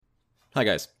Hi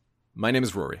guys, my name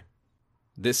is Rory.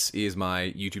 This is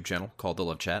my YouTube channel called The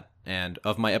Love Chat, and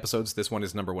of my episodes, this one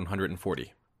is number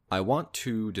 140. I want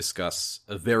to discuss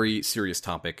a very serious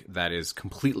topic that is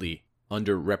completely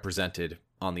underrepresented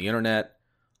on the internet,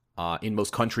 in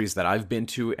most countries that I've been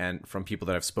to, and from people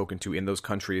that I've spoken to in those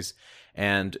countries,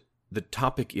 and the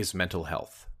topic is mental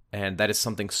health. And that is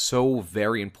something so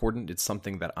very important. It's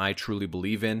something that I truly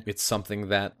believe in. It's something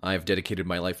that I've dedicated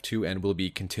my life to and will be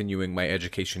continuing my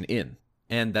education in.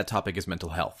 And that topic is mental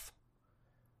health.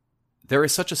 There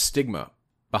is such a stigma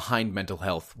behind mental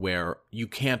health where you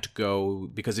can't go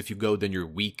because if you go, then you're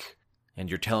weak and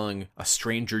you're telling a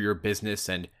stranger your business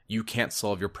and you can't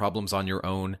solve your problems on your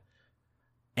own.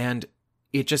 And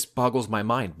it just boggles my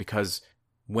mind because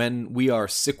when we are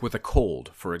sick with a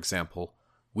cold, for example,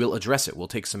 we'll address it. We'll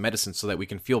take some medicine so that we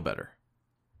can feel better.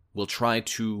 We'll try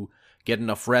to get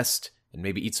enough rest and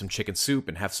maybe eat some chicken soup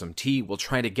and have some tea. We'll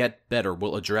try to get better.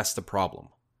 We'll address the problem.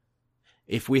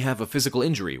 If we have a physical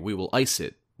injury, we will ice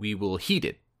it. We will heat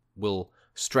it. We'll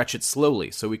stretch it slowly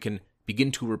so we can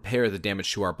begin to repair the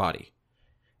damage to our body.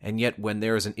 And yet when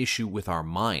there is an issue with our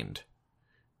mind,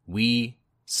 we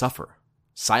suffer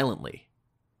silently.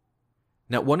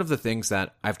 Now, one of the things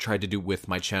that I've tried to do with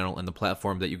my channel and the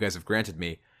platform that you guys have granted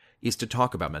me is to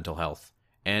talk about mental health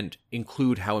and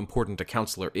include how important a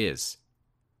counselor is.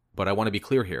 But I want to be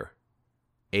clear here.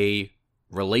 A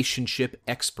relationship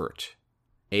expert,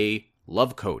 a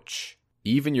love coach,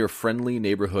 even your friendly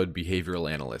neighborhood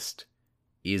behavioral analyst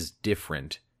is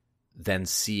different than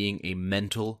seeing a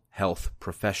mental health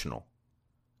professional,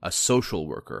 a social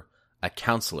worker, a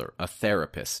counselor, a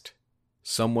therapist.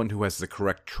 Someone who has the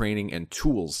correct training and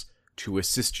tools to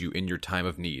assist you in your time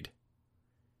of need.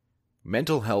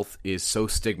 Mental health is so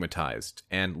stigmatized,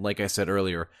 and like I said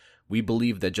earlier, we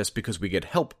believe that just because we get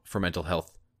help for mental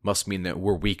health must mean that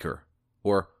we're weaker,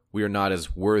 or we are not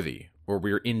as worthy, or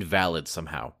we're invalid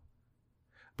somehow.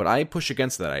 But I push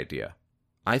against that idea.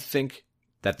 I think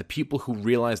that the people who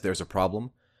realize there's a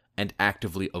problem and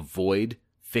actively avoid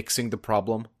fixing the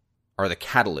problem are the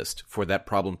catalyst for that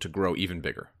problem to grow even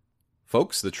bigger.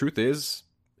 Folks, the truth is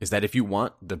that if you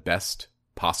want the best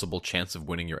possible chance of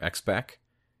winning your ex back,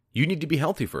 you need to be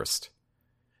healthy first.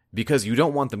 Because you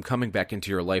don't want them coming back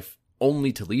into your life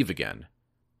only to leave again.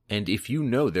 And if you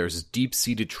know there's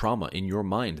deep-seated trauma in your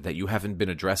mind that you haven't been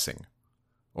addressing,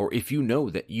 or if you know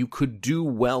that you could do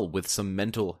well with some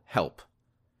mental help,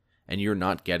 and you're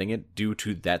not getting it due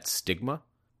to that stigma,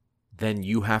 then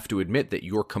you have to admit that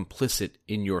you're complicit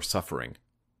in your suffering.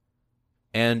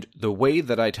 And the way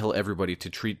that I tell everybody to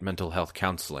treat mental health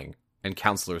counseling, and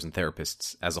counselors and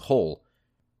therapists as a whole,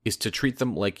 is to treat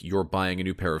them like you're buying a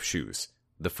new pair of shoes.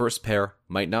 The first pair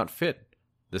might not fit.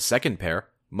 The second pair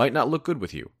might not look good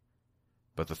with you.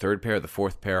 But the third pair, the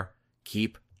fourth pair,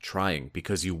 keep trying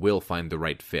because you will find the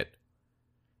right fit.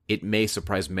 It may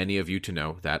surprise many of you to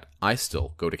know that I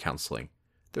still go to counseling.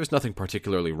 There's nothing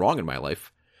particularly wrong in my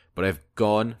life, but I've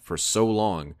gone for so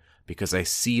long because I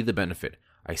see the benefit.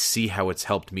 I see how it's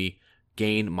helped me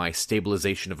gain my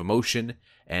stabilization of emotion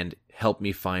and help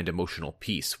me find emotional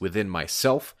peace within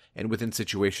myself and within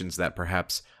situations that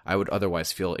perhaps I would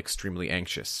otherwise feel extremely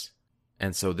anxious.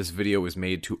 And so this video is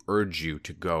made to urge you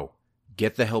to go.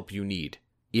 Get the help you need.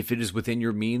 If it is within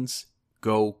your means,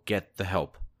 go get the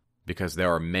help. Because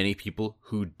there are many people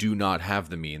who do not have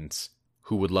the means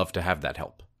who would love to have that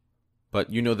help. But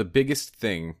you know, the biggest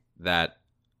thing that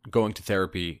going to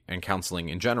therapy and counseling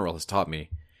in general has taught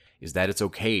me is that it's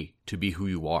okay to be who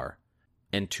you are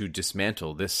and to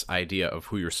dismantle this idea of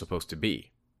who you're supposed to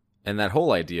be. And that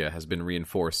whole idea has been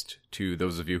reinforced to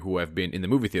those of you who have been in the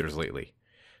movie theaters lately.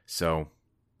 So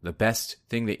the best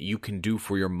thing that you can do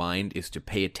for your mind is to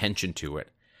pay attention to it.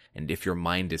 And if your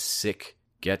mind is sick,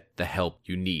 get the help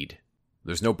you need.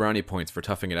 There's no brownie points for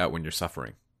toughing it out when you're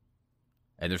suffering.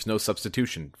 And there's no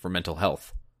substitution for mental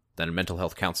health than a mental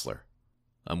health counselor.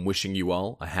 I'm wishing you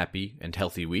all a happy and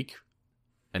healthy week,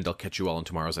 and I'll catch you all in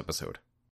tomorrow's episode.